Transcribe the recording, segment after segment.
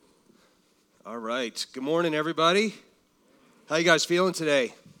All right. Good morning, everybody. How you guys feeling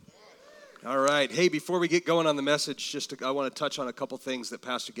today? All right. Hey, before we get going on the message, I want to touch on a couple things that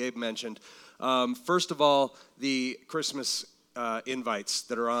Pastor Gabe mentioned. First of all, the Christmas invites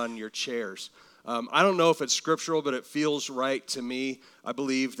that are on your chairs. I don't know if it's scriptural, but it feels right to me. I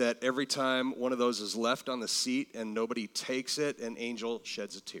believe that every time one of those is left on the seat and nobody takes it, an angel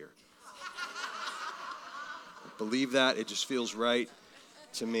sheds a tear. I believe that. It just feels right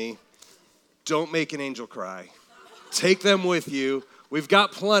to me. Don't make an angel cry. Take them with you. We've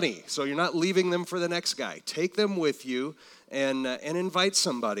got plenty, so you're not leaving them for the next guy. Take them with you and invite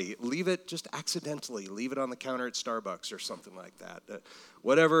somebody. Leave it just accidentally. Leave it on the counter at Starbucks or something like that.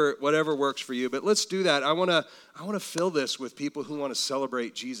 Whatever works for you. But let's do that. I want to fill this with people who want to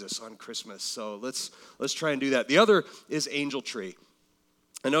celebrate Jesus on Christmas. So let's try and do that. The other is Angel Tree.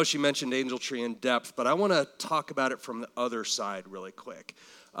 I know she mentioned Angel Tree in depth, but I want to talk about it from the other side really quick.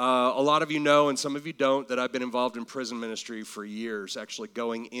 A lot of you know, and some of you don't, that I've been involved in prison ministry for years, actually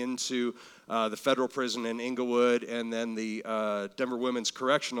going into the federal prison in Inglewood and then the Denver Women's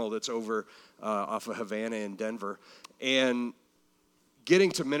Correctional that's over off of Havana in Denver. And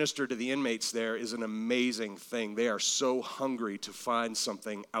getting to minister to the inmates there is an amazing thing. They are so hungry to find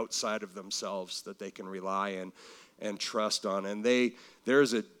something outside of themselves that they can rely on and trust on. And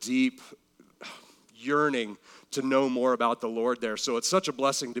there's a deep yearning to know more about the Lord there. So it's such a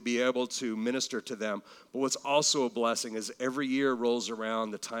blessing to be able to minister to them. But what's also a blessing is every year rolls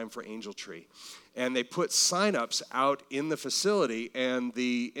around the time for Angel Tree. And they put sign-ups out in the facility, and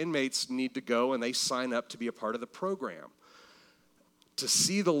the inmates need to go and they sign up to be a part of the program. To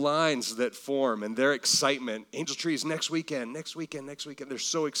see the lines that form and their excitement, Angel Tree is next weekend. They're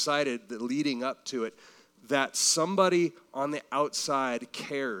so excited that leading up to it, that somebody on the outside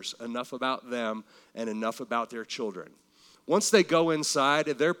cares enough about them and enough about their children. Once they go inside,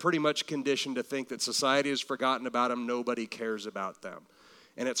 they're pretty much conditioned to think that society has forgotten about them, nobody cares about them.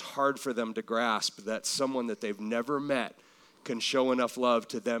 And it's hard for them to grasp that someone that they've never met can show enough love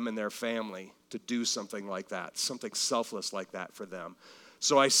to them and their family to do something like that, something selfless like that for them.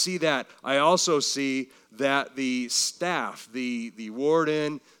 So I see that. I also see that the staff, the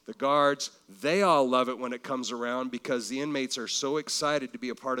warden, the guards, they all love it when it comes around because the inmates are so excited to be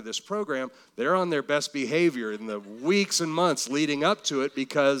a part of this program. They're on their best behavior in the weeks and months leading up to it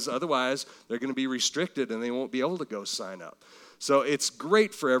because otherwise they're going to be restricted and they won't be able to go sign up. So it's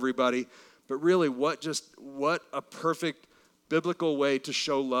great for everybody, but really what a perfect biblical way to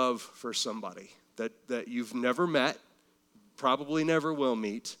show love for somebody that you've never met, probably never will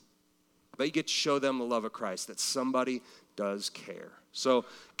meet, but you get to show them the love of Christ, that somebody does care. So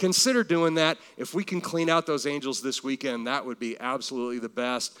consider doing that. If we can clean out those angels this weekend, that would be absolutely the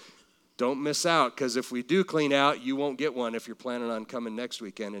best. Don't miss out, because if we do clean out, you won't get one if you're planning on coming next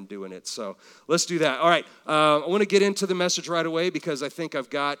weekend and doing it. So let's do that. All right, I want to get into the message right away because I think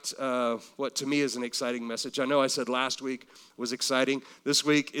I've got what to me is an exciting message. I know I said last week was exciting. This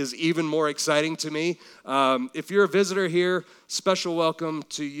week is even more exciting to me. If you're a visitor here, special welcome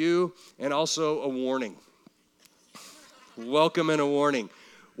to you and also a warning. Welcome and a warning.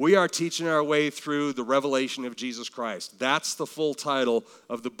 We are teaching our way through the revelation of Jesus Christ. That's the full title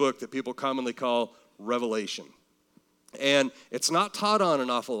of the book that people commonly call Revelation. And it's not taught on an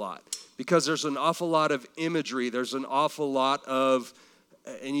awful lot because there's an awful lot of imagery. There's an awful lot of,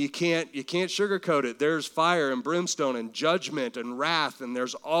 and you can't sugarcoat it. There's fire and brimstone and judgment and wrath, and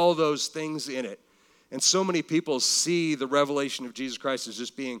there's all those things in it. And so many people see the revelation of Jesus Christ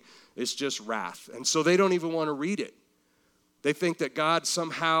as it's just wrath. And so they don't even want to read it. They think that God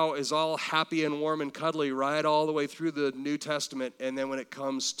somehow is all happy and warm and cuddly right all the way through the New Testament. And then when it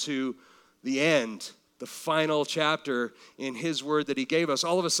comes to the end, the final chapter in his word that he gave us,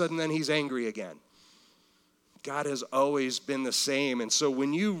 all of a sudden then he's angry again. God has always been the same. And so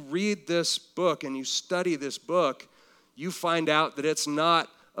when you read this book and you study this book, you find out that it's not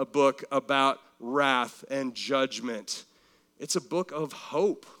a book about wrath and judgment. It's a book of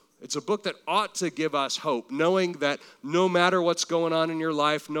hope. It's a book that ought to give us hope, knowing that no matter what's going on in your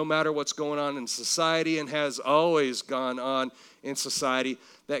life, no matter what's going on in society and has always gone on in society,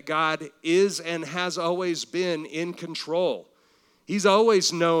 that God is and has always been in control. He's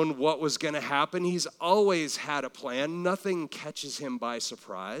always known what was going to happen. He's always had a plan. Nothing catches him by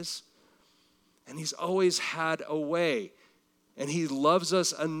surprise. And he's always had a way. And he loves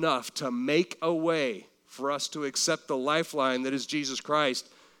us enough to make a way for us to accept the lifeline that is Jesus Christ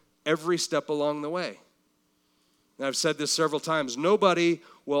every step along the way. And I've said this several times. Nobody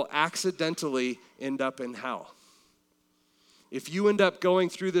will accidentally end up in hell. If you end up going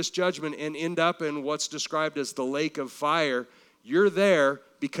through this judgment and end up in what's described as the lake of fire, You're there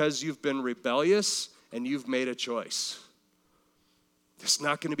because you've been rebellious and you've made a choice. It's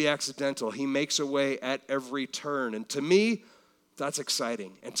not going to be accidental. He makes a way at every turn. And to me, that's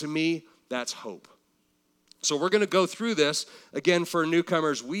exciting. And to me, that's hope. So we're going to go through this. Again, for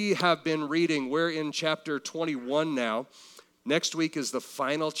newcomers, we have been reading. We're in chapter 21 now. Next week is the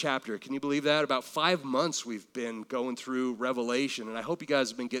final chapter. Can you believe that? About 5 months we've been going through Revelation, and I hope you guys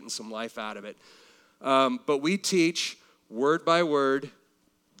have been getting some life out of it. But we teach word by word,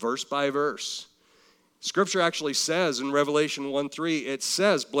 verse by verse. Scripture actually says in Revelation 1:3, it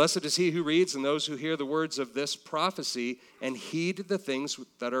says, "Blessed is he who reads and those who hear the words of this prophecy and heed the things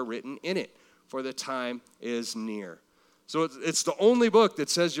that are written in it, for the time is near." So it's the only book that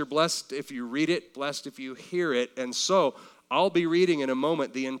says you're blessed if you read it, blessed if you hear it. And so I'll be reading in a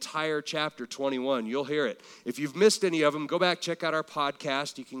moment the entire chapter 21. You'll hear it. If you've missed any of them, go back, check out our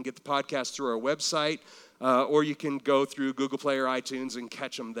podcast. You can get the podcast through our website, or you can go through Google Play or iTunes and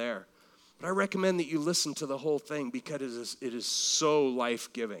catch them there. But I recommend that you listen to the whole thing because it is so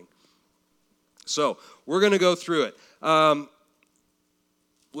life-giving. So we're going to go through it.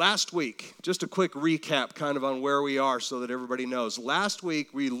 Last week, just a quick recap kind of on where we are so that everybody knows. Last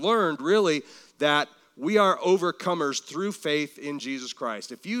week, we learned really that we are overcomers through faith in Jesus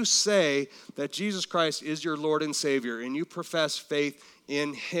Christ. If you say that Jesus Christ is your Lord and Savior and you profess faith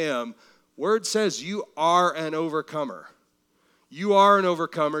in Him, Word says you are an overcomer. You are an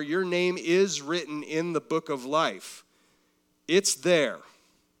overcomer. Your name is written in the book of life. It's there.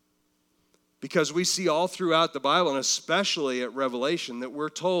 Because we see all throughout the Bible, and especially at Revelation, that we're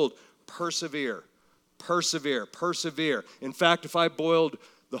told, persevere, persevere, persevere. In fact, if I boiled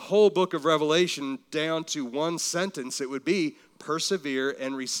the whole book of Revelation down to one sentence, it would be, persevere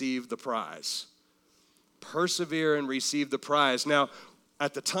and receive the prize. Persevere and receive the prize. Now,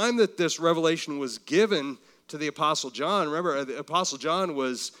 at the time that this revelation was given to the Apostle John, remember, the Apostle John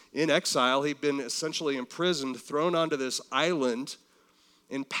was in exile. He'd been essentially imprisoned, thrown onto this island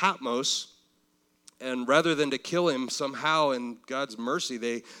in Patmos. And rather than to kill him somehow in God's mercy,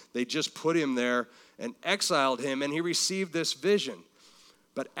 they just put him there and exiled him, and he received this vision.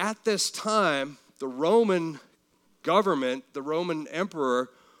 But at this time, the Roman government, the Roman emperor,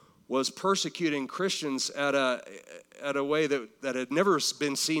 was persecuting Christians at a way that had never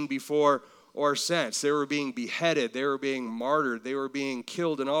been seen before or since. They were being beheaded. They were being martyred. They were being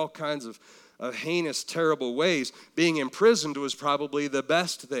killed in all kinds of heinous, terrible ways. Being imprisoned was probably the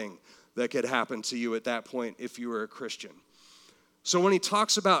best thing that could happen to you at that point if you were a Christian. So when he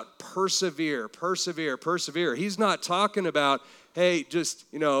talks about persevere, persevere, persevere, he's not talking about, hey, just,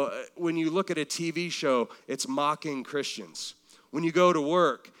 when you look at a TV show, it's mocking Christians. When you go to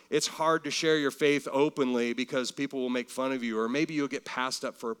work, it's hard to share your faith openly because people will make fun of you, or maybe you'll get passed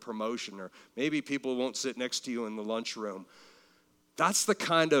up for a promotion, or maybe people won't sit next to you in the lunchroom. That's the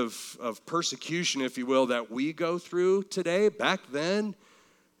kind of persecution, if you will, that we go through today. Back then,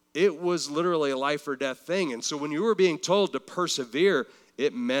 it was literally a life or death thing. And so when you were being told to persevere,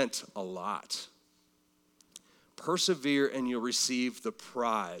 it meant a lot. Persevere and you'll receive the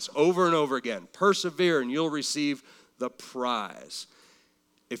prize. Over and over again. Persevere and you'll receive the prize.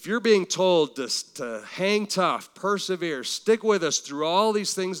 If you're being told to hang tough, persevere, stick with us through all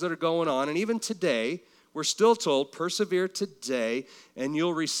these things that are going on, and even today, we're still told, persevere today and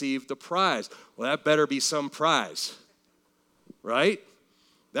you'll receive the prize. Well, that better be some prize, right?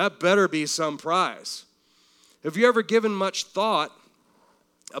 That better be some prize. Have you ever given much thought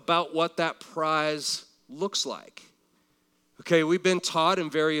about what that prize looks like? Okay, we've been taught in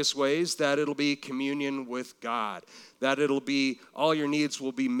various ways that it'll be communion with God, that it'll be all your needs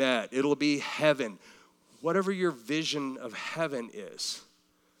will be met, it'll be heaven. Whatever your vision of heaven is.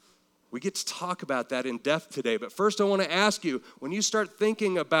 We get to talk about that in depth today, but first I want to ask you, when you start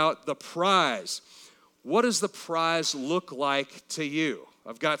thinking about the prize, what does the prize look like to you?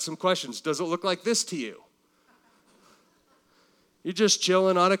 I've got some questions. Does it look like this to you? You're just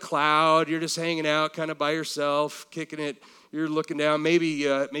chilling on a cloud. You're just hanging out kind of by yourself, kicking it. You're looking down. Maybe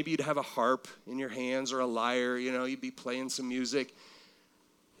you'd have a harp in your hands or a lyre. You'd be playing some music.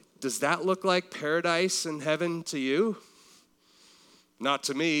 Does that look like paradise and heaven to you? Not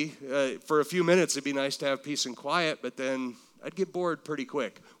to me. For a few minutes, it'd be nice to have peace and quiet, but then I'd get bored pretty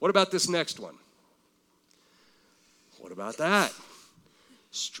quick. What about this next one? What about that?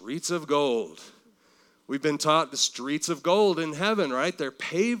 Streets of gold. We've been taught the streets of gold in heaven, right? They're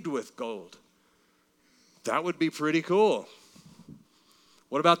paved with gold. That would be pretty cool.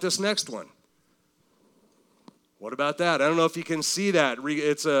 What about this next one? What about that? I don't know if you can see that.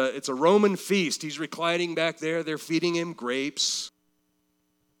 It's a Roman feast. He's reclining back there. They're feeding him grapes.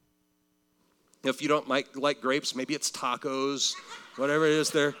 If you don't like grapes, maybe it's tacos, whatever it is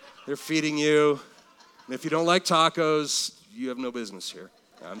they're feeding you. And if you don't like tacos, you have no business here.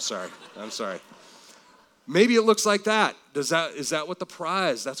 I'm sorry. Maybe it looks like that. Is that what the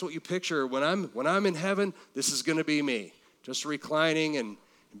prize? That's what you picture when I'm in heaven. This is going to be me, just reclining and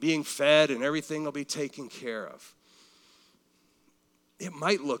being fed, and everything will be taken care of. It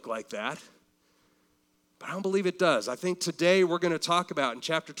might look like that, but I don't believe it does. I think today we're going to talk about in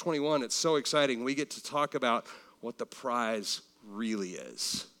chapter 21. It's so exciting. We get to talk about what the prize really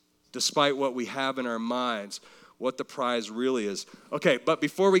is, despite what we have in our minds. What the prize really is. Okay, but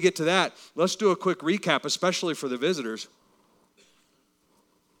before we get to that, let's do a quick recap, especially for the visitors.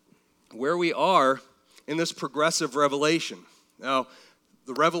 Where we are in this progressive revelation. Now,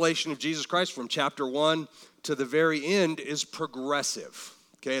 the revelation of Jesus Christ from chapter 1 to the very end is progressive.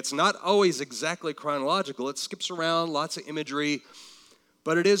 Okay, it's not always exactly chronological. It skips around, lots of imagery,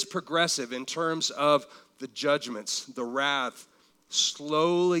 but it is progressive in terms of the judgments, the wrath,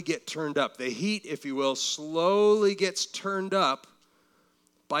 slowly get turned up. The heat, if you will, slowly gets turned up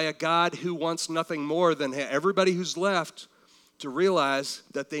by a God who wants nothing more than everybody who's left to realize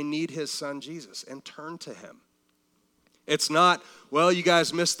that they need his son Jesus and turn to him. It's not, well, you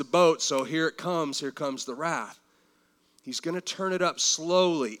guys missed the boat, so here comes the wrath. He's going to turn it up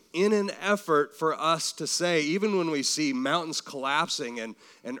slowly in an effort for us to say, even when we see mountains collapsing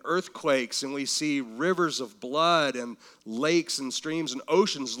and earthquakes, and we see rivers of blood and lakes and streams and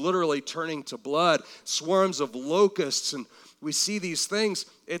oceans literally turning to blood, swarms of locusts, and we see these things,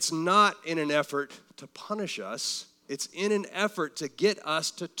 it's not in an effort to punish us. It's in an effort to get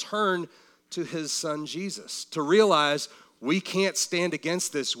us to turn to his son Jesus, to realize we can't stand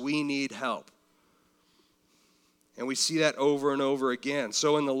against this, we need help. And we see that over and over again.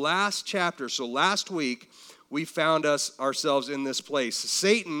 So in the last chapter, so last week, we found ourselves in this place.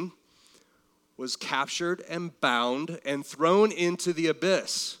 Satan was captured and bound and thrown into the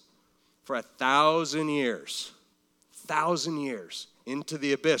abyss for 1,000 years. 1,000 years into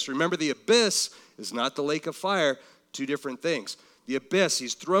the abyss. Remember, the abyss is not the lake of fire, two different things. The abyss,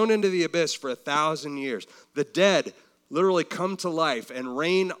 he's thrown into the abyss for 1,000 years. The dead literally come to life and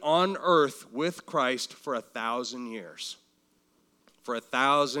reign on earth with Christ for 1,000 years. For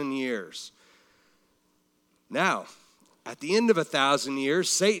 1,000 years. Now, at the end of 1,000 years,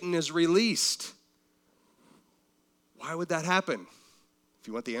 Satan is released. Why would that happen? If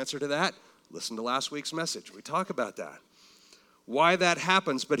you want the answer to that, listen to last week's message. We talk about that. Why that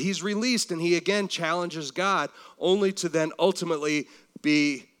happens. But he's released, and he again challenges God, only to then ultimately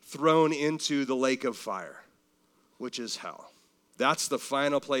be thrown into the lake of fire, which is hell. That's the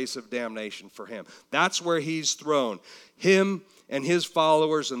final place of damnation for him. That's where he's thrown. Him and his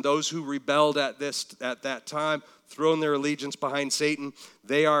followers and those who rebelled at that time, thrown their allegiance behind Satan,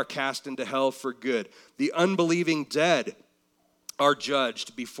 they are cast into hell for good. The unbelieving dead are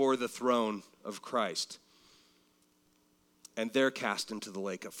judged before the throne of Christ, and they're cast into the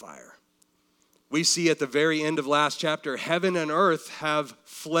lake of fire. We see at the very end of last chapter, heaven and earth have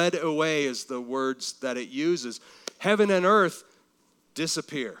fled away, is the words that it uses. Heaven and earth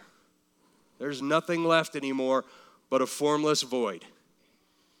disappear. There's nothing left anymore but a formless void.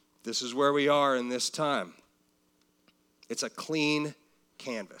 This is where we are in this time. It's a clean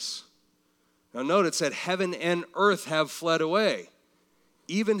canvas. Now note it said heaven and earth have fled away.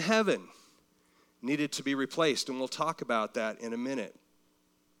 Even heaven needed to be replaced, and we'll talk about that in a minute.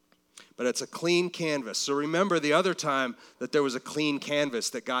 But it's a clean canvas. So remember the other time that there was a clean canvas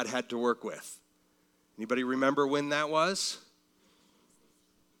that God had to work with. Anybody remember when that was?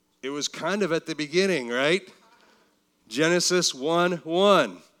 It was kind of at the beginning, right? Genesis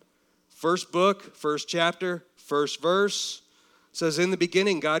 1:1. First book, first chapter, first verse. Says, in the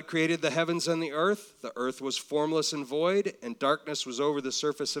beginning, God created the heavens and the earth. The earth was formless and void, and darkness was over the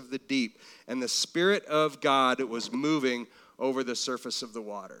surface of the deep. And the Spirit of God was moving over the surface of the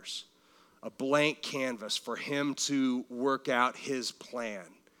waters. A blank canvas for him to work out his plan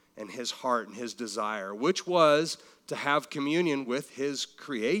and his heart and his desire, which was to have communion with his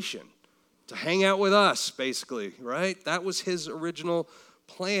creation, to hang out with us, basically, right? That was his original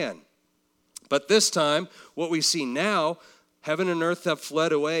plan. But this time, what we see now, heaven and earth have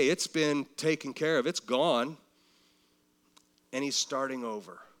fled away. It's been taken care of. It's gone. And he's starting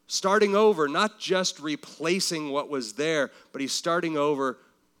over. Starting over, not just replacing what was there, but he's starting over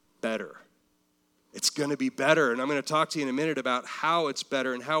better. It's going to be better. And I'm going to talk to you in a minute about how it's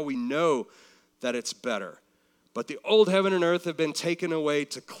better and how we know that it's better. But the old heaven and earth have been taken away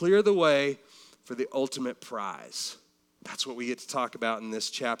to clear the way for the ultimate prize. That's what we get to talk about in this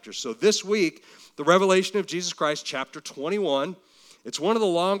chapter. So this week, the revelation of Jesus Christ, chapter 21, It's one of the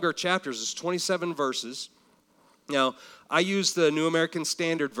longer chapters. It's 27 verses. Now, I use the New American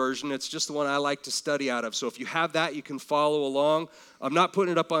Standard Version. It's just the one I like to study out of. So if you have that, you can follow along. I'm not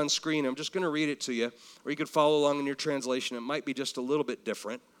putting it up on screen. I'm just going to read it to you. Or you could follow along in your translation. It might be just a little bit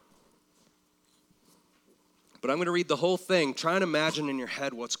different. But I'm going to read the whole thing. Try and imagine in your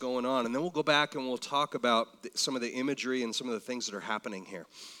head what's going on. And then we'll go back and we'll talk about some of the imagery and some of the things that are happening here.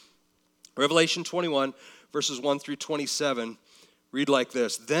 Revelation 21, verses 1 through 27, read like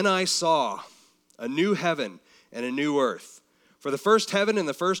this. Then I saw a new heaven and a new earth. For the first heaven and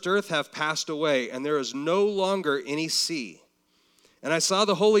the first earth have passed away, and there is no longer any sea. And I saw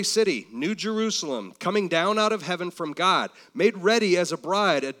the holy city, New Jerusalem, coming down out of heaven from God, made ready as a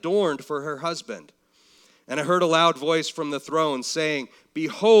bride adorned for her husband. And I heard a loud voice from the throne saying,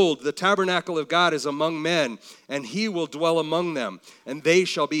 Behold, the tabernacle of God is among men, and he will dwell among them, and they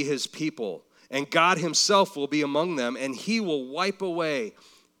shall be his people. And God himself will be among them, and he will wipe away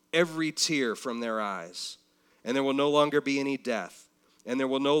every tear from their eyes. And there will no longer be any death, and there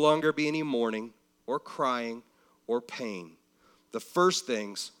will no longer be any mourning, or crying, or pain. The first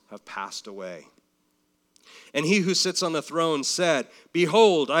things have passed away. And he who sits on the throne said,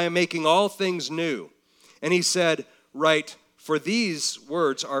 Behold, I am making all things new. And he said, Write, for these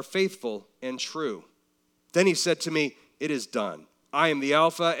words are faithful and true. Then he said to me, It is done. I am the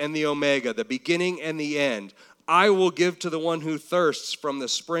Alpha and the Omega, the beginning and the end. I will give to the one who thirsts from the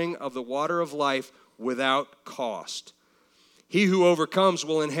spring of the water of life without cost. He who overcomes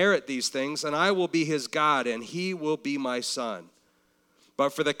will inherit these things, and I will be his God, and he will be my son. But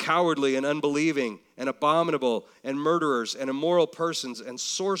for the cowardly and unbelieving and abominable and murderers and immoral persons and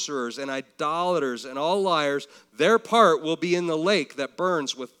sorcerers and idolaters and all liars, their part will be in the lake that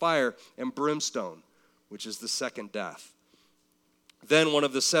burns with fire and brimstone, which is the second death. Then one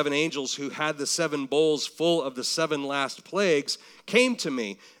of the seven angels who had the seven bowls full of the seven last plagues came to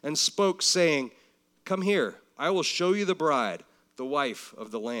me and spoke, saying, Come here, I will show you the bride, the wife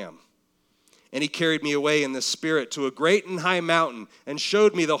of the Lamb. And he carried me away in the Spirit to a great and high mountain and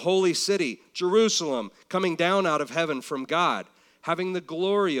showed me the holy city, Jerusalem, coming down out of heaven from God, having the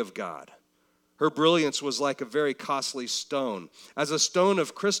glory of God. Her brilliance was like a very costly stone, as a stone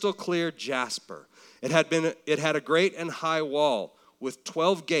of crystal clear jasper. It had a great and high wall with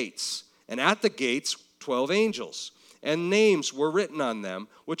 12 gates, and at the gates 12 angels. And names were written on them,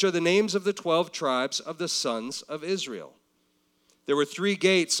 which are the names of the 12 tribes of the sons of Israel. There were 3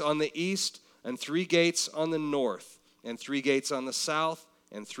 gates on the east, and 3 gates on the north, and 3 gates on the south,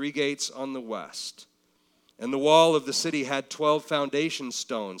 and 3 gates on the west. And the wall of the city had 12 foundation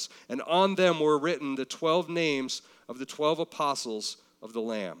stones, and on them were written the 12 names of the 12 apostles of the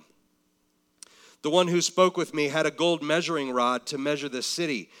Lamb. The one who spoke with me had a gold measuring rod to measure the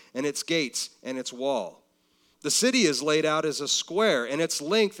city, and its gates, and its wall. The city is laid out as a square, and its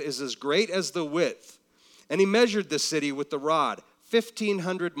length is as great as the width. And he measured the city with the rod,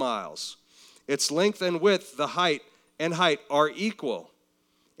 1,500 miles. Its length and width, the height are equal.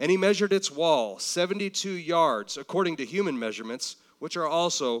 And he measured its wall, 72 yards, according to human measurements, which are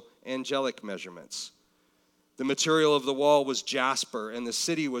also angelic measurements. The material of the wall was jasper, and the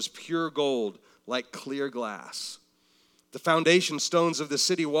city was pure gold, like clear glass. The foundation stones of the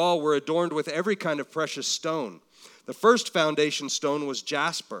city wall were adorned with every kind of precious stone. The first foundation stone was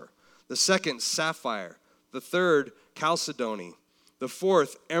jasper, the second sapphire, the third chalcedony, the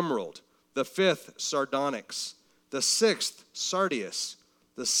fourth emerald, the fifth sardonyx, the sixth sardius,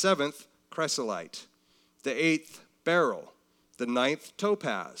 the seventh chrysolite, the eighth beryl, the ninth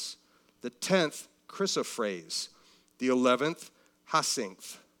topaz, the 10th chrysoprase, the 11th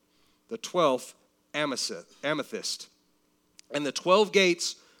jacinth, the 12th amethyst. And the 12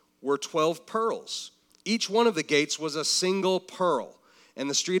 gates were 12 pearls. Each one of the gates was a single pearl, and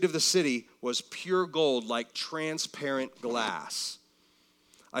the street of the city was pure gold like transparent glass.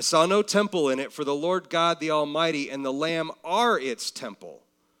 I saw no temple in it, for the Lord God the Almighty and the Lamb are its temple.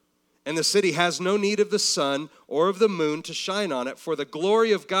 And the city has no need of the sun or of the moon to shine on it, for the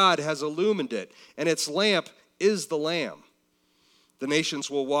glory of God has illumined it, and its lamp is the Lamb. The nations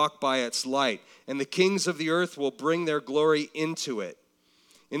will walk by its light, and the kings of the earth will bring their glory into it.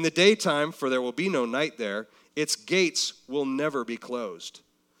 In the daytime, for there will be no night there, its gates will never be closed,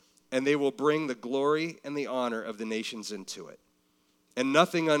 and they will bring the glory and the honor of the nations into it. And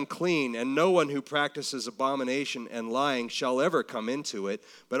nothing unclean, and no one who practices abomination and lying shall ever come into it,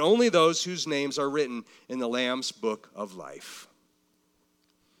 but only those whose names are written in the Lamb's book of life.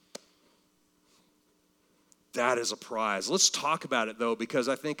 That is a prize. Let's talk about it, though, because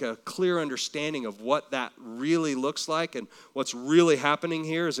I think a clear understanding of what that really looks like and what's really happening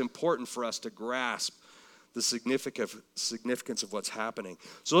here is important for us to grasp the significance of what's happening.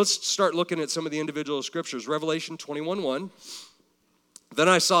 So let's start looking at some of the individual scriptures. Revelation 21:1. Then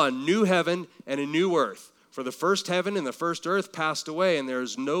I saw a new heaven and a new earth. For the first heaven and the first earth passed away, and there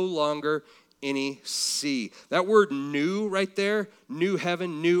is no longer any sea. That word new right there, new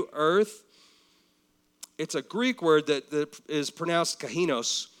heaven, new earth, it's a Greek word that is pronounced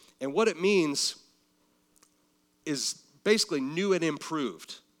kainos, and what it means is basically new and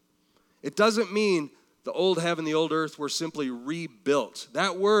improved. It doesn't mean the old heaven, the old earth were simply rebuilt.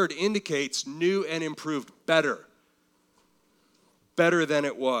 That word indicates new and improved, better than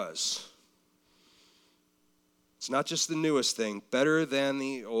it was. It's not just the newest thing, better than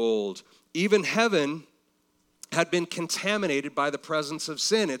the old. Even heaven had been contaminated by the presence of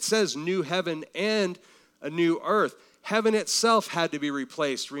sin. It says new heaven and a new earth. Heaven itself had to be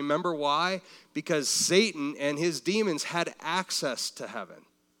replaced. Remember why? Because Satan and his demons had access to heaven.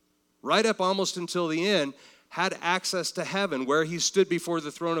 Right up almost until the end, had access to heaven, where he stood before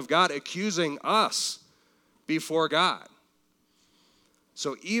the throne of God, accusing us before God.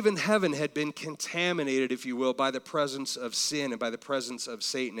 So even heaven had been contaminated, if you will, by the presence of sin and by the presence of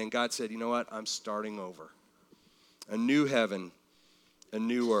Satan. And God said, you know what? I'm starting over. A new heaven, a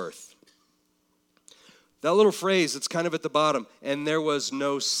new earth. That little phrase that's kind of at the bottom, and there was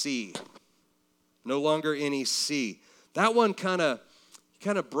no sea. No longer any sea. That one kind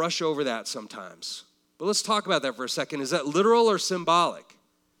of brush over that sometimes. But let's talk about that for a second. Is that literal or symbolic?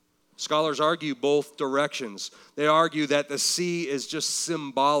 Scholars argue both directions. They argue that the sea is just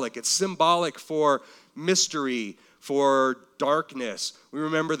symbolic. It's symbolic for mystery, for darkness. We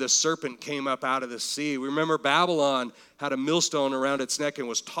remember the serpent came up out of the sea. We remember Babylon had a millstone around its neck and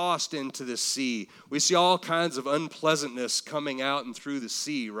was tossed into the sea. We see all kinds of unpleasantness coming out and through the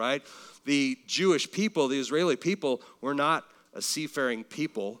sea, right? The Jewish people, the Israeli people, were not a seafaring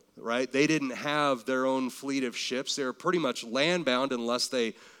people, right? They didn't have their own fleet of ships. They were pretty much land-bound unless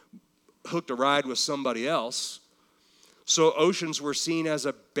they hooked a ride with somebody else. So oceans were seen as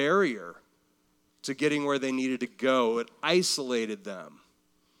a barrier to getting where they needed to go. It isolated them.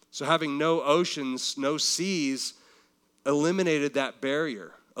 So having no oceans, no seas, eliminated that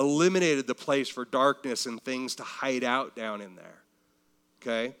barrier, eliminated the place for darkness and things to hide out down in there.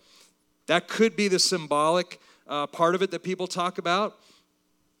 Okay? That could be the symbolic part of it that people talk about.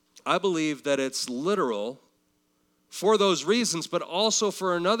 I believe that it's literal for those reasons, but also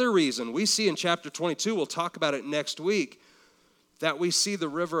for another reason. We see in chapter 22, we'll talk about it next week, that we see the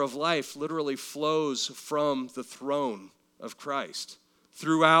river of life literally flows from the throne of Christ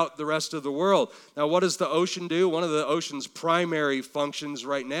throughout the rest of the world. Now, what does the ocean do? One of the ocean's primary functions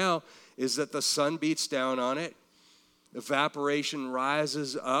right now is that the sun beats down on it. Evaporation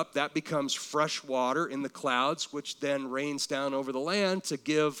rises up. That becomes fresh water in the clouds, which then rains down over the land to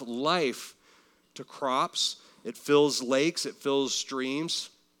give life to crops. It fills lakes, it fills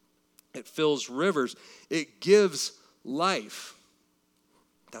streams, it fills rivers. It gives life.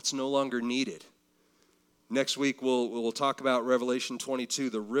 That's no longer needed. Next week, we'll talk about Revelation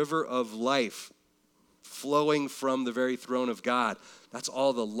 22, the river of life flowing from the very throne of God. That's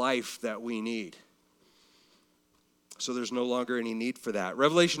all the life that we need. So there's no longer any need for that.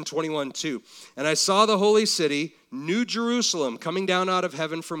 Revelation 21:2. And I saw the holy city, New Jerusalem, coming down out of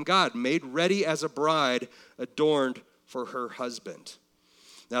heaven from God, made ready as a bride adorned for her husband.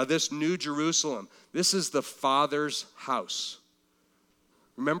 Now this New Jerusalem, this is the Father's house.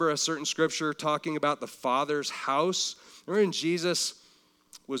 Remember a certain scripture talking about the Father's house? Remember when Jesus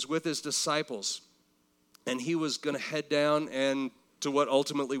was with his disciples and he was going to head down and to what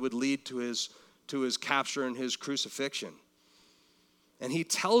ultimately would lead to his capture and his crucifixion. And he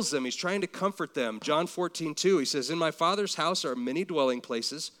tells them, he's trying to comfort them. John 14:2, he says, in my Father's house are many dwelling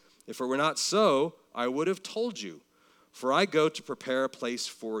places. If it were not so, I would have told you, for I go to prepare a place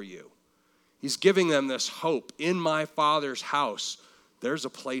for you. He's giving them this hope. In my Father's house, there's a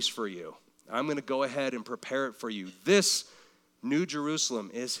place for you. I'm going to go ahead and prepare it for you. This New Jerusalem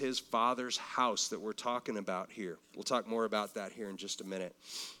is his Father's house that we're talking about here. We'll talk more about that here in just a minute.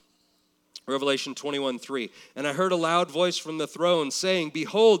 Revelation 21:3. And I heard a loud voice from the throne saying,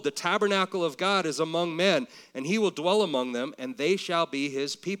 behold, the tabernacle of God is among men, and he will dwell among them, and they shall be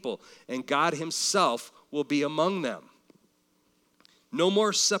his people, and God himself will be among them. No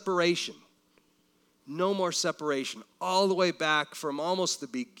more separation. No more separation. All the way back from almost the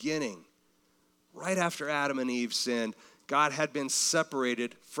beginning, right after Adam and Eve sinned, God had been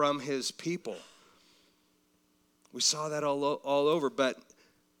separated from his people. We saw that all over, but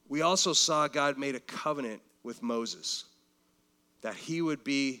we also saw God made a covenant with Moses, that he would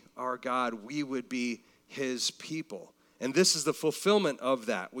be our God, we would be his people. And this is the fulfillment of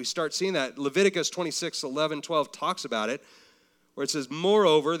that. We start seeing that. Leviticus 26, 11, 12 talks about it, where it says,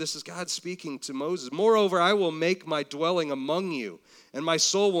 moreover, this is God speaking to Moses, moreover, I will make my dwelling among you, and my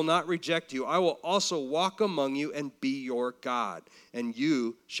soul will not reject you. I will also walk among you and be your God, and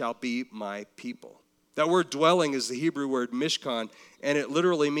you shall be my people. That word dwelling is the Hebrew word mishkan, and it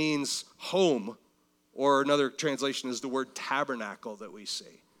literally means home, or another translation is the word tabernacle that we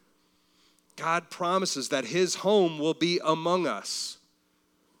see. God promises that his home will be among us.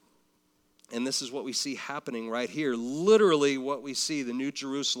 And this is what we see happening right here. Literally what we see, the New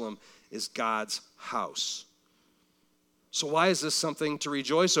Jerusalem, is God's house. So why is this something to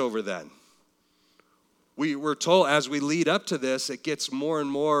rejoice over then? We're told as we lead up to this, it gets more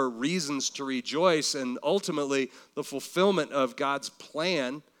and more reasons to rejoice, and ultimately the fulfillment of God's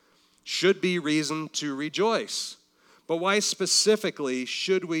plan should be reason to rejoice. But why specifically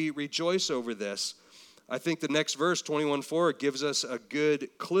should we rejoice over this? I think the next verse, 21:4, gives us a good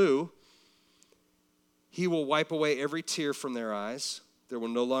clue. He will wipe away every tear from their eyes. There will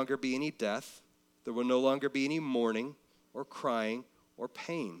no longer be any death. There will no longer be any mourning or crying or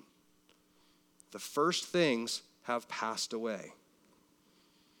pain. The first things have passed away.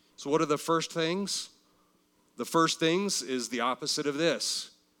 So what are the first things? The first things is the opposite of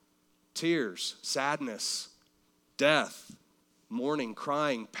this. Tears, sadness, death, mourning,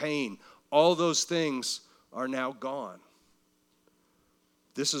 crying, pain. All those things are now gone.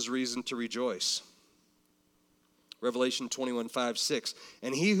 This is reason to rejoice. Revelation 21:5, 6.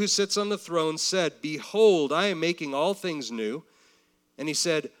 And he who sits on the throne said, behold, I am making all things new. And he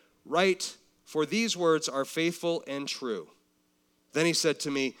said, write, for these words are faithful and true. Then he said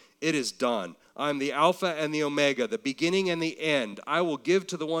to me, it is done. I am the Alpha and the Omega, the beginning and the end. I will give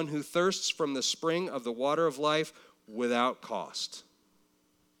to the one who thirsts from the spring of the water of life without cost.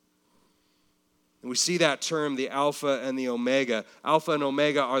 And we see that term, the Alpha and the Omega. Alpha and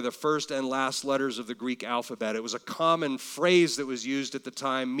Omega are the first and last letters of the Greek alphabet. It was a common phrase that was used at the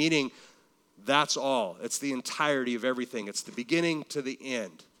time, meaning that's all. It's the entirety of everything. It's the beginning to the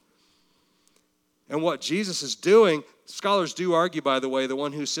end. And what Jesus is doing, scholars do argue, by the way, the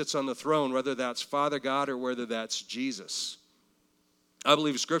one who sits on the throne, whether that's Father God or whether that's Jesus. I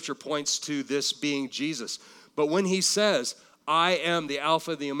believe Scripture points to this being Jesus. But when he says, I am the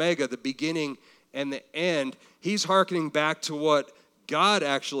Alpha, the Omega, the beginning and the end, he's hearkening back to what God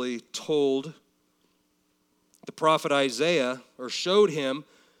actually told the prophet Isaiah, or showed him,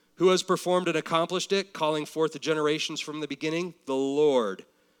 who has performed and accomplished it, calling forth the generations from the beginning, the Lord.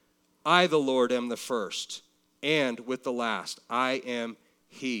 I, the Lord, am the first, and with the last, I am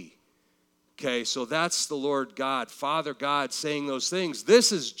he. Okay, so that's the Lord God, Father God saying those things.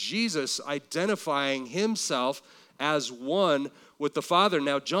 This is Jesus identifying himself as one with the Father.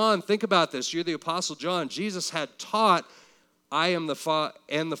 Now, John, think about this. You're the Apostle John. Jesus had taught, I am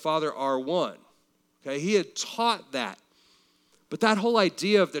and the Father are one. Okay, he had taught that. But that whole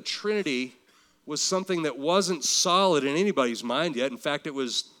idea of the Trinity was something that wasn't solid in anybody's mind yet. In fact, it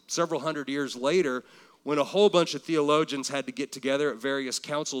was several hundred years later when a whole bunch of theologians had to get together at various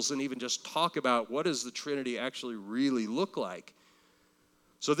councils and even just talk about what does the Trinity actually really look like.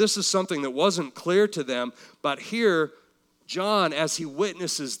 So this is something that wasn't clear to them, but here, John, as he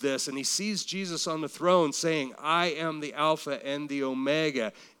witnesses this and he sees Jesus on the throne saying, I am the Alpha and the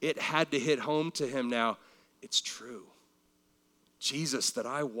Omega, it had to hit home to him now. It's true. Jesus that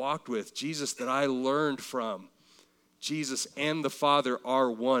I walked with, Jesus that I learned from, Jesus and the Father are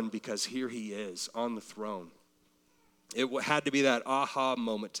one because here he is on the throne. It had to be that aha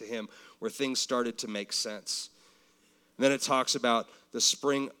moment to him where things started to make sense. And then it talks about the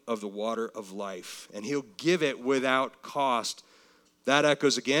spring of the water of life, and he'll give it without cost. That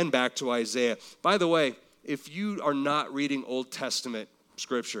echoes again back to Isaiah. By the way, if you are not reading Old Testament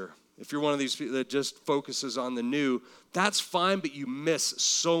scripture, if you're one of these people that just focuses on the new, that's fine, but you miss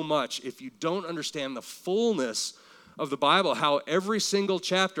so much if you don't understand the fullness of the Bible, how every single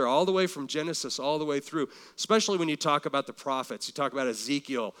chapter, all the way from Genesis all the way through, especially when you talk about the prophets, you talk about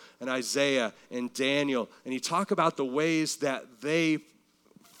Ezekiel and Isaiah and Daniel, and you talk about the ways that they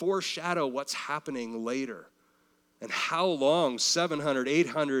foreshadow what's happening later and how long, 700,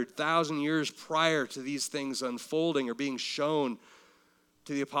 800, 1,000 years prior to these things unfolding or being shown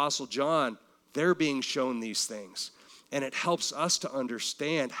to the Apostle John, they're being shown these things. And it helps us to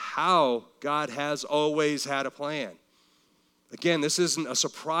understand how God has always had a plan. Again, this isn't a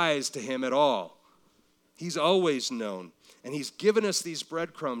surprise to him at all. He's always known. And he's given us these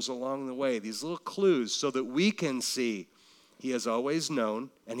breadcrumbs along the way, these little clues, so that we can see he has always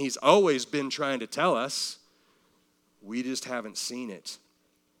known, and he's always been trying to tell us. We just haven't seen it.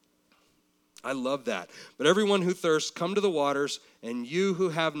 I love that. But everyone who thirsts, come to the waters, and you who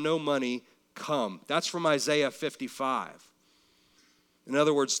have no money, come. That's from Isaiah 55. In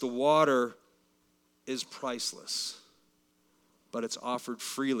other words, the water is priceless, but it's offered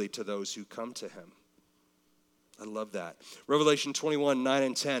freely to those who come to him. I love that. Revelation 21, 9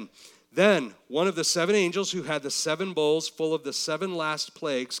 and 10. Then one of the 7 angels who had the 7 bowls full of the 7 last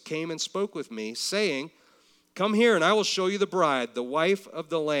plagues came and spoke with me, saying, come here, and I will show you the bride, the wife of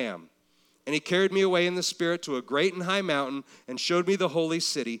the Lamb. And he carried me away in the Spirit to a great and high mountain and showed me the holy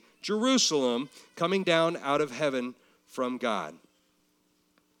city, Jerusalem, coming down out of heaven from God.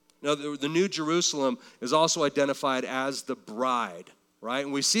 Now, the New Jerusalem is also identified as the bride, right?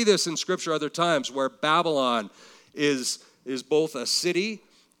 And we see this in Scripture other times where Babylon is both a city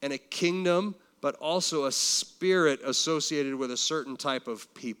and a kingdom, but also a spirit associated with a certain type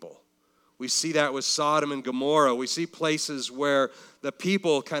of people. We see that with Sodom and Gomorrah. We see places where the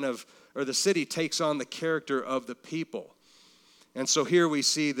people or the city takes on the character of the people. And so here we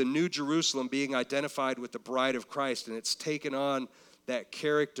see the New Jerusalem being identified with the bride of Christ, and it's taken on that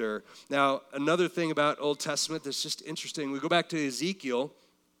character. Now, another thing about Old Testament that's just interesting, we go back to Ezekiel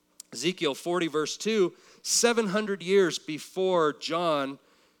 40, verse 2, 700 years before John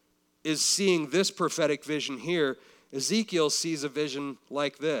is seeing this prophetic vision here, Ezekiel sees a vision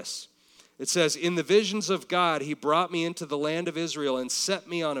like this. It says, in the visions of God, he brought me into the land of Israel and set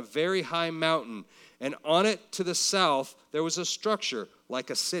me on a very high mountain, and on it to the south there was a structure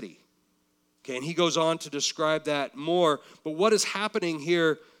like a city. Okay, and he goes on to describe that more. But what is happening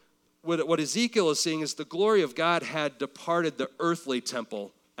here, what Ezekiel is seeing is the glory of God had departed the earthly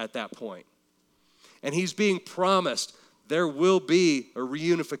temple at that point. And he's being promised there will be a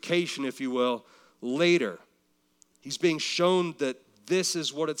reunification, if you will, later. He's being shown that this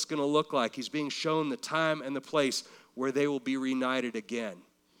is what it's going to look like. He's being shown the time and the place where they will be reunited again.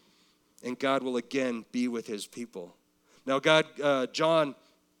 And God will again be with his people. Now, John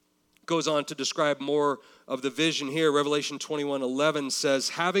goes on to describe more of the vision here. Revelation 21:11 says,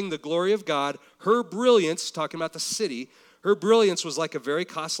 having the glory of God, her brilliance, talking about the city, her brilliance was like a very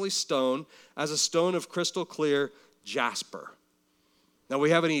costly stone, as a stone of crystal clear jasper. Now,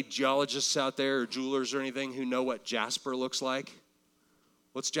 we have any geologists out there or jewelers or anything who know what jasper looks like?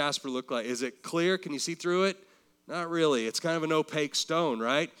 What's jasper look like? Is it clear? Can you see through it? Not really. It's kind of an opaque stone,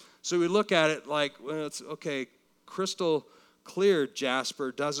 right? So we look at it like, well, it's okay, crystal clear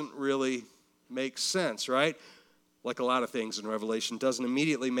jasper doesn't really make sense, right? Like a lot of things in Revelation, doesn't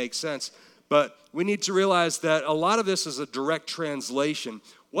immediately make sense. But we need to realize that a lot of this is a direct translation.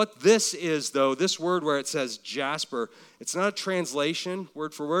 What this is, though, this word where it says jasper, it's not a translation,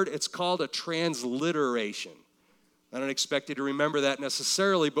 word for word. It's called a transliteration. I don't expect you to remember that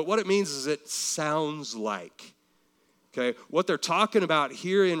necessarily, but what it means is it sounds like. Okay, what they're talking about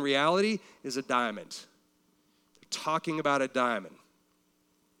here in reality is a diamond. They're talking about a diamond.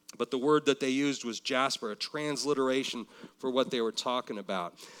 But the word that they used was jasper, a transliteration for what they were talking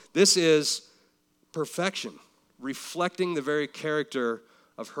about. This is perfection, reflecting the very character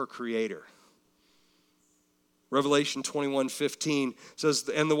of her creator. Revelation 21:15 says,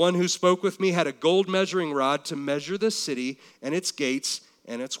 and the one who spoke with me had a gold measuring rod to measure the city and its gates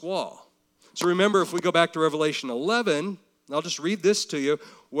and its wall. So remember, if we go back to Revelation 11, and I'll just read this to you,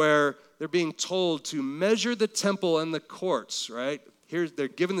 where they're being told to measure the temple and the courts, right? Here, they're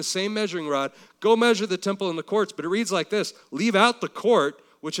given the same measuring rod. Go measure the temple and the courts. But it reads like this: leave out the court,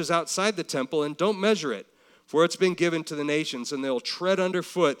 which is outside the temple, and don't measure it. For it's been given to the nations, and they'll tread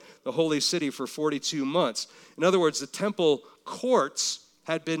underfoot the holy city for 42 months. In other words, the temple courts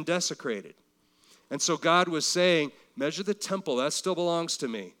had been desecrated. And so God was saying, measure the temple, that still belongs to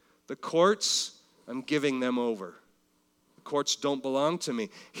me. The courts, I'm giving them over. The courts don't belong to me.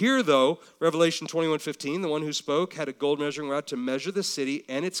 Here, though, Revelation 21:15, the one who spoke had a gold measuring rod to measure the city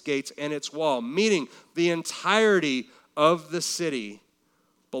and its gates and its wall, meaning the entirety of the city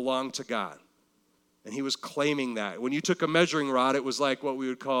belonged to God. And he was claiming that. When you took a measuring rod, it was like what we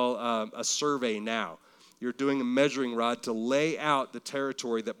would call a survey now. You're doing a measuring rod to lay out the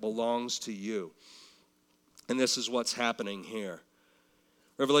territory that belongs to you. And this is what's happening here.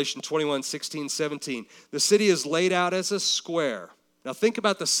 Revelation 21:16, 17. The city is laid out as a square. Now think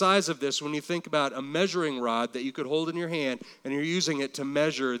about the size of this when you think about a measuring rod that you could hold in your hand and you're using it to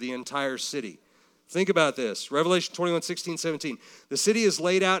measure the entire city. Think about this. Revelation 21:16, 17. The city is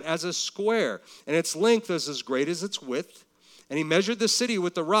laid out as a square, and its length is as great as its width. And he measured the city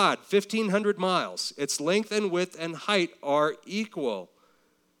with the rod, 1,500 miles. Its length and width and height are equal.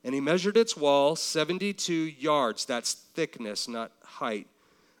 And he measured its wall 72 yards. That's thickness, not height,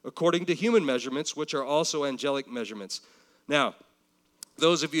 according to human measurements, which are also angelic measurements. Now,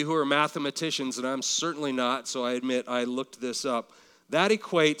 Those of you who are mathematicians, and I'm certainly not, so I admit I looked this up, that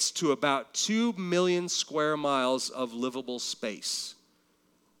equates to about 2 million square miles of livable space.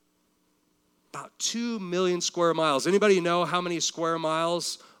 About 2 million square miles. Anybody know how many square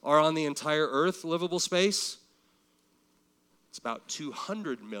miles are on the entire earth, livable space? It's about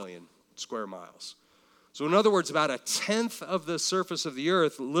 200 million square miles. So in other words, about a tenth of the surface of the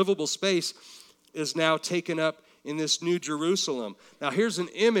earth, livable space, is now taken up in this New Jerusalem. Now here's an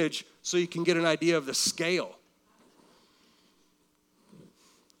image so you can get an idea of the scale.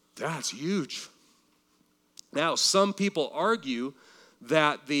 That's huge. Now some people argue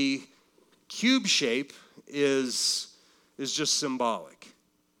that the cube shape is just symbolic,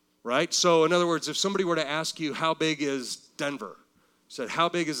 right? So in other words, if somebody were to ask you, how big is Denver? Said, how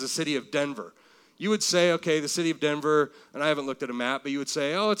big is the city of Denver? You would say, okay, the city of Denver, and I haven't looked at a map, but you would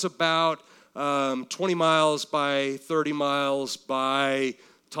say, oh, it's about 20 miles by 30 miles by,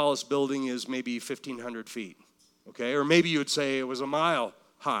 tallest building is maybe 1,500 feet, okay? Or maybe you would say it was a mile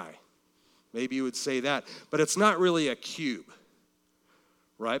high. Maybe you would say that. But it's not really a cube,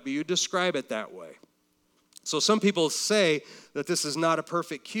 right? But you describe it that way. So some people say that this is not a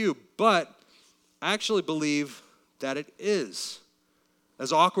perfect cube, but I actually believe that it is.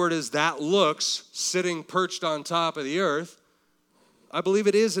 As awkward as that looks, sitting perched on top of the earth, I believe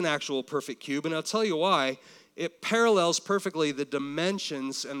it is an actual perfect cube, and I'll tell you why. It parallels perfectly the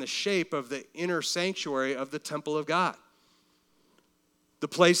dimensions and the shape of the inner sanctuary of the temple of God. The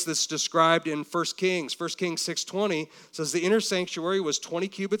place that's described in 1 Kings 6:20 says the inner sanctuary was 20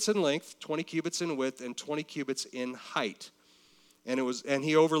 cubits in length, 20 cubits in width, and 20 cubits in height. And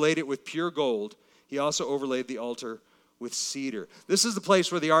he overlaid it with pure gold. He also overlaid the altar with cedar. This is the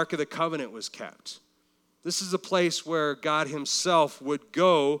place where the Ark of the Covenant was kept. This is the place where God himself would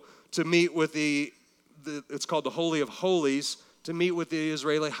go to meet with it's called the Holy of Holies, to meet with the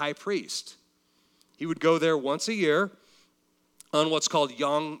Israeli high priest. He would go there once a year on what's called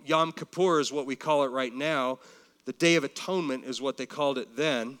Yom Kippur is what we call it right now. The Day of Atonement is what they called it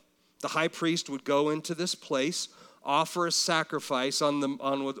then. The high priest would go into this place, offer a sacrifice on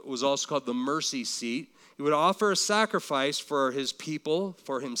what was also called the mercy seat. He would offer a sacrifice for his people,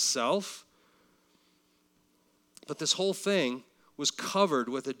 for himself. But this whole thing was covered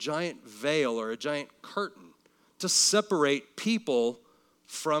with a giant veil or a giant curtain to separate people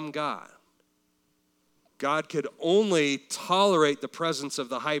from God. God could only tolerate the presence of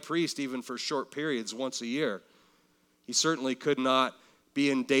the high priest even for short periods once a year. He certainly could not be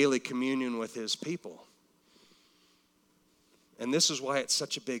in daily communion with his people. And this is why it's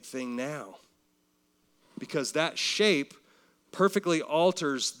such a big thing now. Because that shape perfectly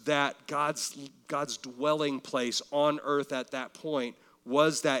alters that God's dwelling place on earth at that point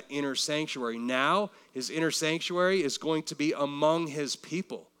was that inner sanctuary. Now, his inner sanctuary is going to be among his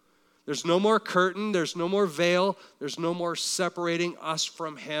people. There's no more curtain, there's no more veil, there's no more separating us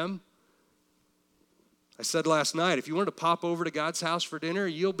from him. I said last night, if you wanted to pop over to God's house for dinner,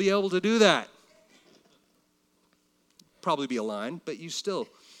 you'll be able to do that. Probably be a line, but you still.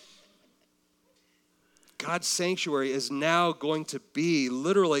 God's sanctuary is now going to be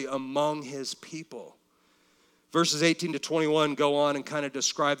literally among his people. Verses 18 to 21 go on and kind of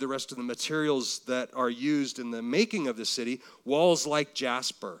describe the rest of the materials that are used in the making of the city. Walls like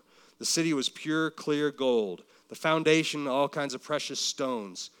jasper. The city was pure, clear gold. The foundation, all kinds of precious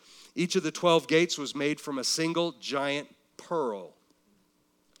stones. Each of the 12 gates was made from a single giant pearl.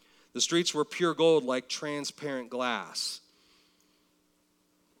 The streets were pure gold like transparent glass.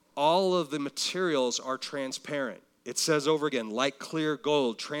 All of the materials are transparent. It says over again, like clear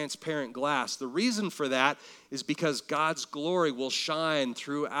gold, transparent glass. The reason for that is because God's glory will shine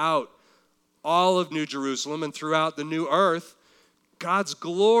throughout all of New Jerusalem and throughout the new earth. God's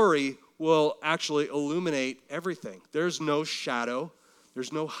glory will actually illuminate everything. There's no shadow.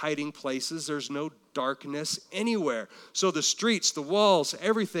 There's no hiding places. There's no darkness anywhere. So the streets, the walls,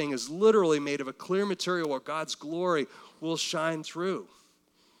 everything is literally made of a clear material where God's glory will shine through.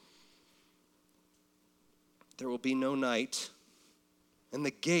 There will be no night. And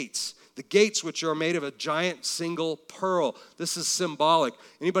the gates which are made of a giant single pearl. This is symbolic.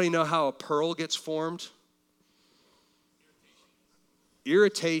 Anybody know how a pearl gets formed?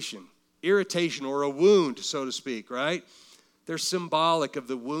 Irritation or a wound, so to speak, right? They're symbolic of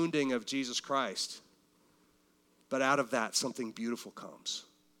the wounding of Jesus Christ. But out of that, something beautiful comes.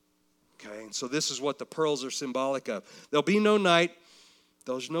 Okay, and so this is what the pearls are symbolic of. There'll be no night.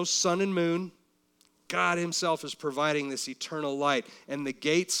 There's no sun and moon. God himself is providing this eternal light, and the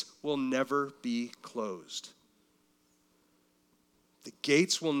gates will never be closed. The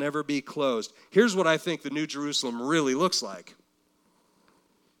gates will never be closed. Here's what I think the New Jerusalem really looks like.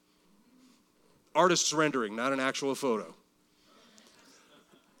 artist's rendering, not an actual photo.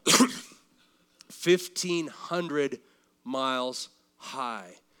 1,500 miles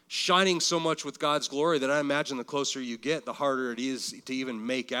high, shining so much with God's glory that I imagine the closer you get, the harder it is to even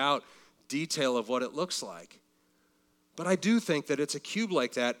make out detail of what it looks like. But I do think that it's a cube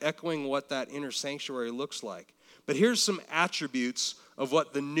like that, echoing what that inner sanctuary looks like. But here's some attributes of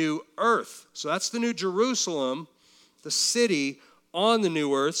what the new earth, so that's the new Jerusalem, the city on the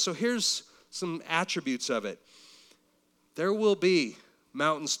new earth. So here's some attributes of it. There will be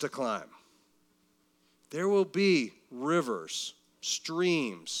mountains to climb. There will be rivers,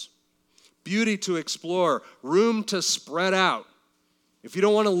 streams, beauty to explore, room to spread out. If you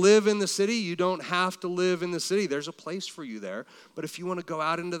don't want to live in the city, you don't have to live in the city. There's a place for you there. But if you want to go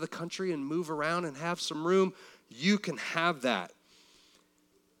out into the country and move around and have some room, you can have that.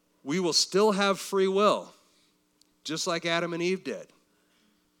 We will still have free will, just like Adam and Eve did.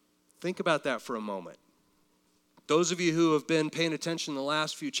 Think about that for a moment. Those of you who have been paying attention in the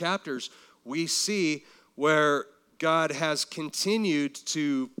last few chapters, we see where God has continued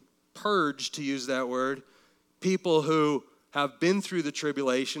to purge, to use that word, people who have been through the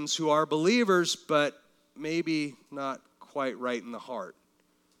tribulations, who are believers, but maybe not quite right in the heart.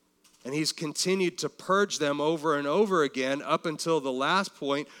 And he's continued to purge them over and over again up until the last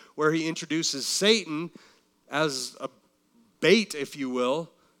point where he introduces Satan as a bait, if you will,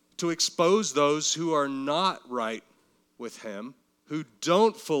 to expose those who are not right with him, who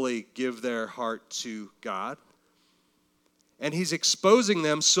don't fully give their heart to God. And he's exposing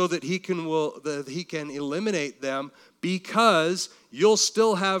them so that he can eliminate them, because you'll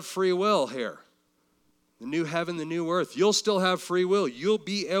still have free will here. The new heaven, the new earth. You'll still have free will. You'll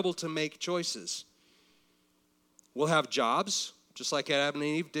be able to make choices. We'll have jobs, just like Adam and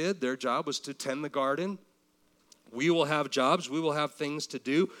Eve did. Their job was to tend the garden. We will have jobs. We will have things to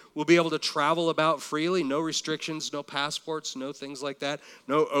do. We'll be able to travel about freely. No restrictions, no passports, no things like that.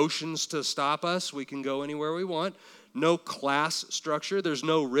 No oceans to stop us. We can go anywhere we want. No class structure. There's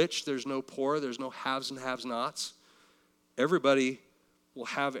no rich. There's no poor. There's no haves and have-nots. Everybody will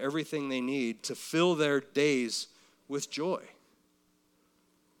have everything they need to fill their days with joy.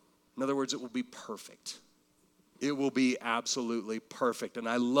 In other words, it will be perfect. It will be absolutely perfect. And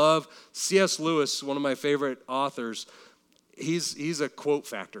I love C.S. Lewis, one of my favorite authors. He's a quote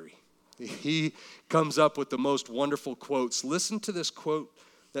factory. He comes up with the most wonderful quotes. Listen to this quote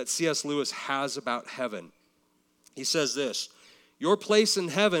that C.S. Lewis has about heaven. He says this: "Your place in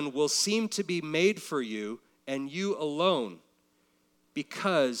heaven will seem to be made for you and you alone,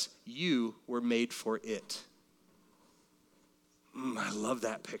 because you were made for it." I love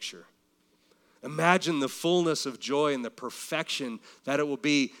that picture. Imagine the fullness of joy and the perfection that it will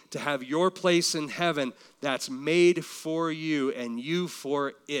be to have your place in heaven that's made for you and you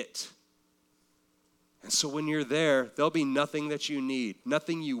for it. And so when you're there, there'll be nothing that you need,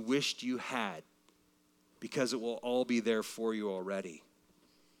 nothing you wished you had, because it will all be there for you already.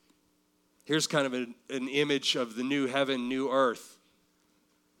 Here's kind of an image of the new heaven, new earth.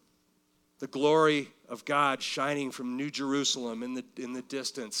 The glory of God shining from New Jerusalem in the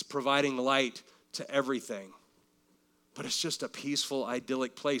distance, providing light to everything. But it's just a peaceful,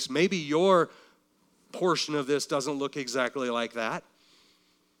 idyllic place. Maybe your portion of this doesn't look exactly like that,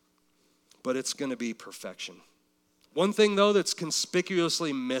 but it's going to be perfection. One thing, though, that's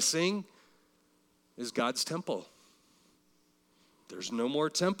conspicuously missing is God's temple. There's no more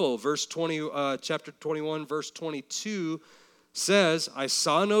temple. Chapter 21, verse 22 says, "I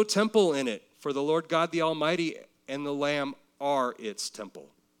saw no temple in it, for the Lord God the Almighty and the Lamb are its temple."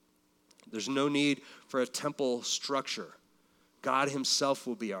 There's no need for a temple structure. God himself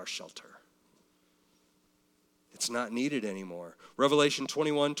will be our shelter. It's not needed anymore. Revelation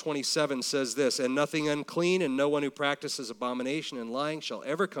 21:27 says this: "And nothing unclean and no one who practices abomination and lying shall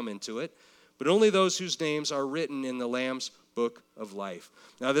ever come into it, but only those whose names are written in the Lamb's book of life."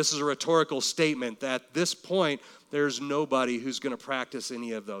 Now, this is a rhetorical statement that at this point, there's nobody who's going to practice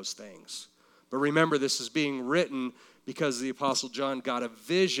any of those things. But remember, this is being written because the Apostle John got a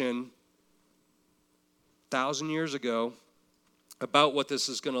vision 1,000 years ago about what this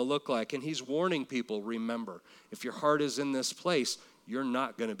is going to look like. And he's warning people, remember, if your heart is in this place, you're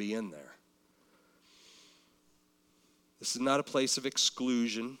not going to be in there. This is not a place of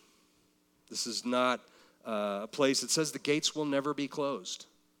exclusion. This is not a place that says the gates will never be closed.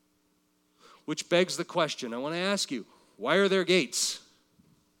 Which begs the question, I want to ask you, why are there gates?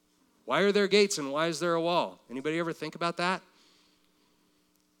 Why are there gates and why is there a wall? Anybody ever think about that?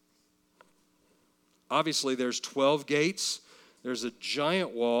 Obviously, there's 12 gates. There's a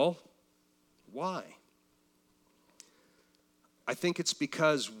giant wall. Why? I think it's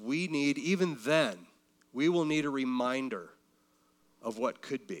because we need, even then, we will need a reminder of what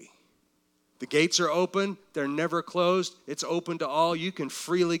could be. The gates are open. They're never closed. It's open to all. You can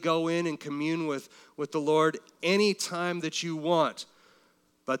freely go in and commune with the Lord anytime that you want.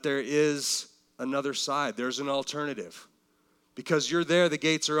 But there is another side. There's an alternative. Because you're there, the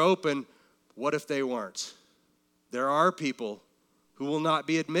gates are open. What if they weren't? There are people who will not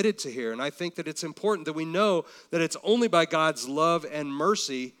be admitted to here. And I think that it's important that we know that it's only by God's love and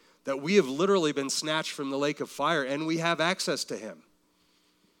mercy that we have literally been snatched from the lake of fire and we have access to him.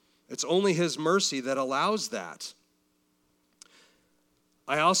 It's only his mercy that allows that.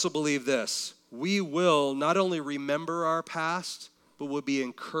 I also believe this. We will not only remember our past, but will be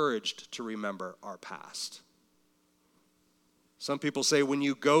encouraged to remember our past. Some people say when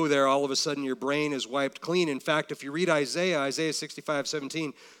you go there, all of a sudden your brain is wiped clean. In fact, if you read Isaiah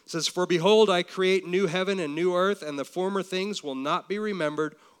 65:17, says, "For behold, I create new heaven and new earth, and the former things will not be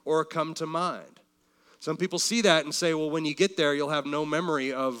remembered or come to mind." Some people see that and say, well, when you get there, you'll have no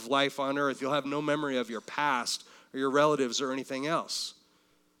memory of life on earth. You'll have no memory of your past or your relatives or anything else.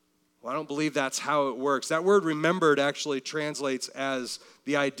 Well, I don't believe that's how it works. That word remembered actually translates as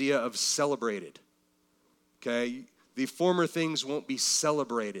the idea of celebrated. Okay? The former things won't be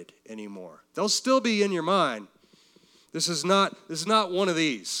celebrated anymore. They'll still be in your mind. This is not one of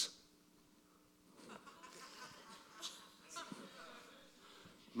these.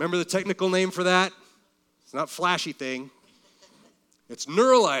 Remember the technical name for that? It's not flashy thing. It's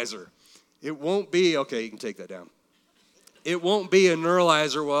neuralizer. It won't be, okay, you can take that down. It won't be a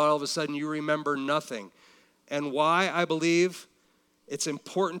neuralizer while all of a sudden you remember nothing. And why, I believe, it's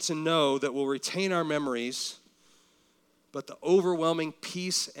important to know that we'll retain our memories, but the overwhelming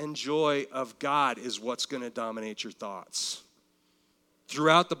peace and joy of God is what's going to dominate your thoughts.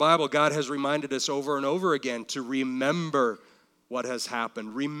 Throughout the Bible, God has reminded us over and over again to remember what has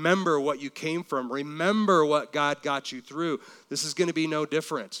happened. Remember what you came from. Remember what God got you through. This is going to be no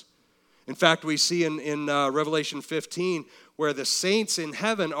different. In fact, we see in Revelation 15 where the saints in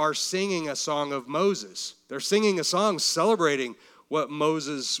heaven are singing a song of Moses. They're singing a song celebrating what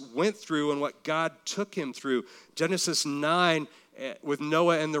Moses went through and what God took him through. Genesis 9 with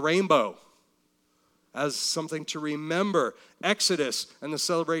Noah and the rainbow as something to remember. Exodus and the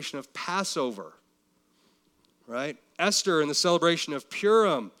celebration of Passover. Right? Esther and the celebration of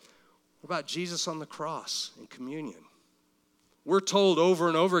Purim. What about Jesus on the cross in communion? We're told over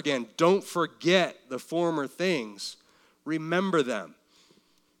and over again, don't forget the former things. Remember them.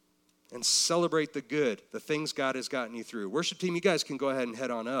 And celebrate the good, the things God has gotten you through. Worship team, you guys can go ahead and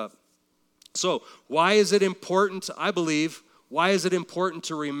head on up. So, why is it important, I believe, why is it important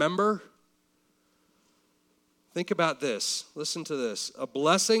to remember? Think about this. Listen to this. A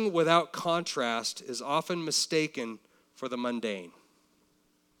blessing without contrast is often mistaken for the mundane.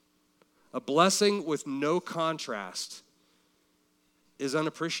 A blessing with no contrast is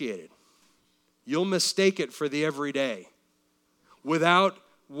unappreciated. You'll mistake it for the everyday. Without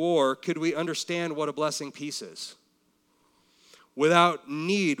war, could we understand what a blessing peace is? Without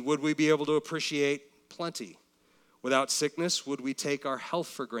need, would we be able to appreciate plenty? Without sickness, would we take our health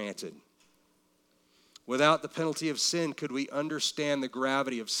for granted? Without the penalty of sin, could we understand the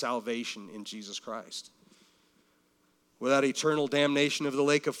gravity of salvation in Jesus Christ? Without eternal damnation of the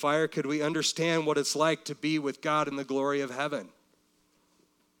lake of fire, could we understand what it's like to be with God in the glory of heaven?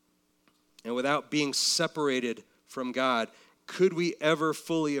 And without being separated from God, could we ever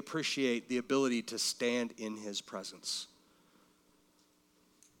fully appreciate the ability to stand in his presence?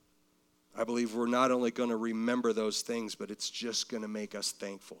 I believe we're not only going to remember those things, but it's just going to make us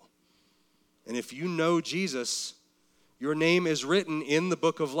thankful. And if you know Jesus, your name is written in the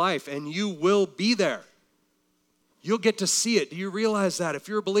book of life, and you will be there. You'll get to see it. Do you realize that? If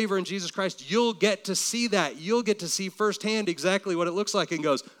you're a believer in Jesus Christ, you'll get to see that. You'll get to see firsthand exactly what it looks like and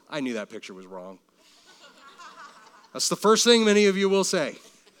goes, I knew that picture was wrong. That's the first thing many of you will say.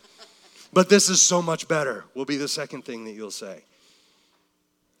 But this is so much better, will be the second thing that you'll say.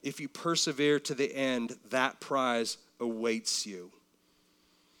 If you persevere to the end, that prize awaits you.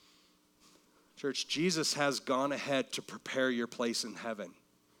 Church, Jesus has gone ahead to prepare your place in heaven.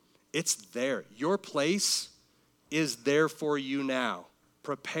 It's there. Your place is there for you now,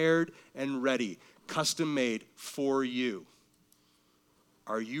 prepared and ready, custom made for you.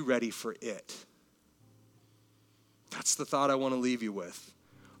 Are you ready for it? That's the thought I want to leave you with.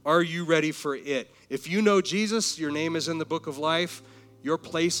 Are you ready for it? If you know Jesus, your name is in the book of life, your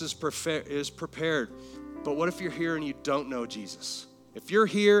place is prepared. But what if you're here and you don't know Jesus? If you're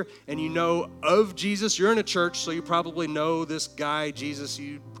here and you know of Jesus, you're in a church, so you probably know this guy, Jesus,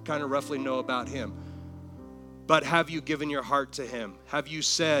 you kind of roughly know about him. But have you given your heart to him? Have you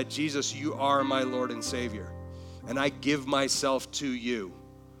said, Jesus, you are my Lord and Savior, and I give myself to you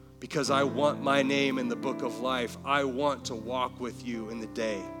because I want my name in the book of life. I want to walk with you in the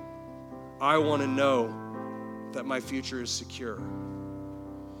day. I want to know that my future is secure.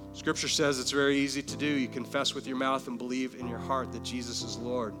 Scripture says it's very easy to do. You confess with your mouth and believe in your heart that Jesus is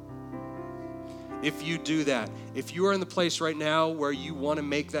Lord. If you do that, if you are in the place right now where you want to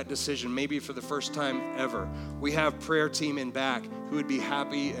make that decision, maybe for the first time ever, we have prayer team in back who would be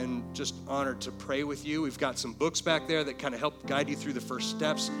happy and just honored to pray with you. We've got some books back there that kind of help guide you through the first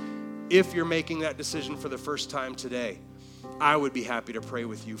steps. If you're making that decision for the first time today, I would be happy to pray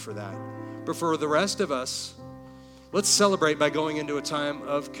with you for that. But for the rest of us, let's celebrate by going into a time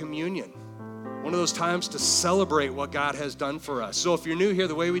of communion. One of those times to celebrate what God has done for us. So if you're new here,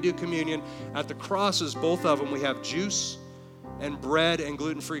 the way we do communion, at the crosses, both of them, we have juice and bread and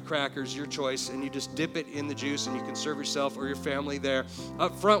gluten-free crackers, your choice, and you just dip it in the juice and you can serve yourself or your family there.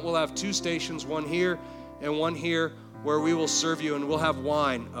 Up front, we'll have 2 stations, one here and one here, where we will serve you, and we'll have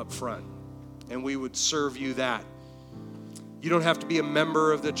wine up front, and we would serve you that. You don't have to be a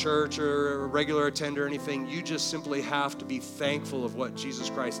member of the church or a regular attender or anything. You just simply have to be thankful of what Jesus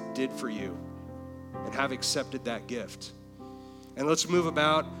Christ did for you and have accepted that gift. And let's move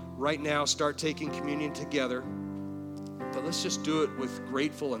about right now, start taking communion together, but let's just do it with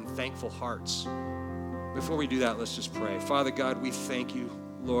grateful and thankful hearts. Before we do that, let's just pray. Father God, we thank you,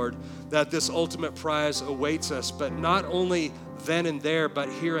 Lord, that this ultimate prize awaits us, but not only then and there, but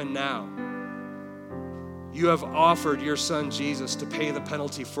here and now. You have offered your son Jesus to pay the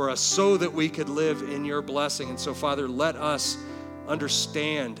penalty for us so that we could live in your blessing. And so, Father, let us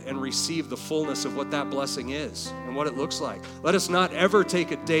understand and receive the fullness of what that blessing is and what it looks like. Let us not ever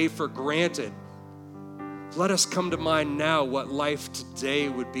take a day for granted. Let us come to mind now what life today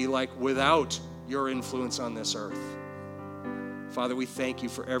would be like without your influence on this earth. Father, we thank you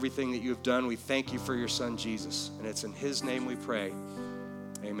for everything that you have done. We thank you for your son, Jesus. And it's in his name we pray.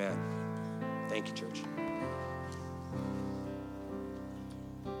 Amen. Thank you, church.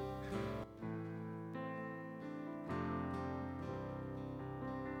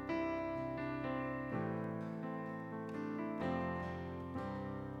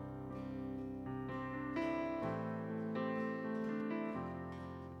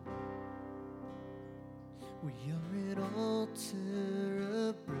 We are an altar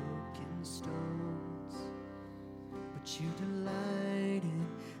of broken stones, but you delight in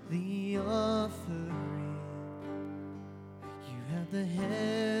the offering. You have the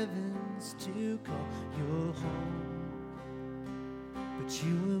heavens to call your home, but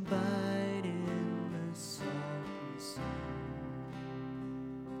you abide in the softly song.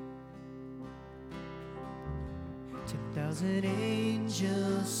 10,000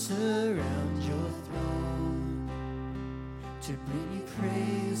 angels surround your throne to bring you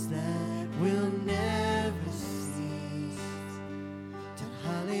praise that will never cease. To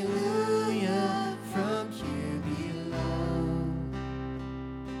hallelujah from here below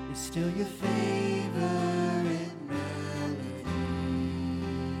is still your faith.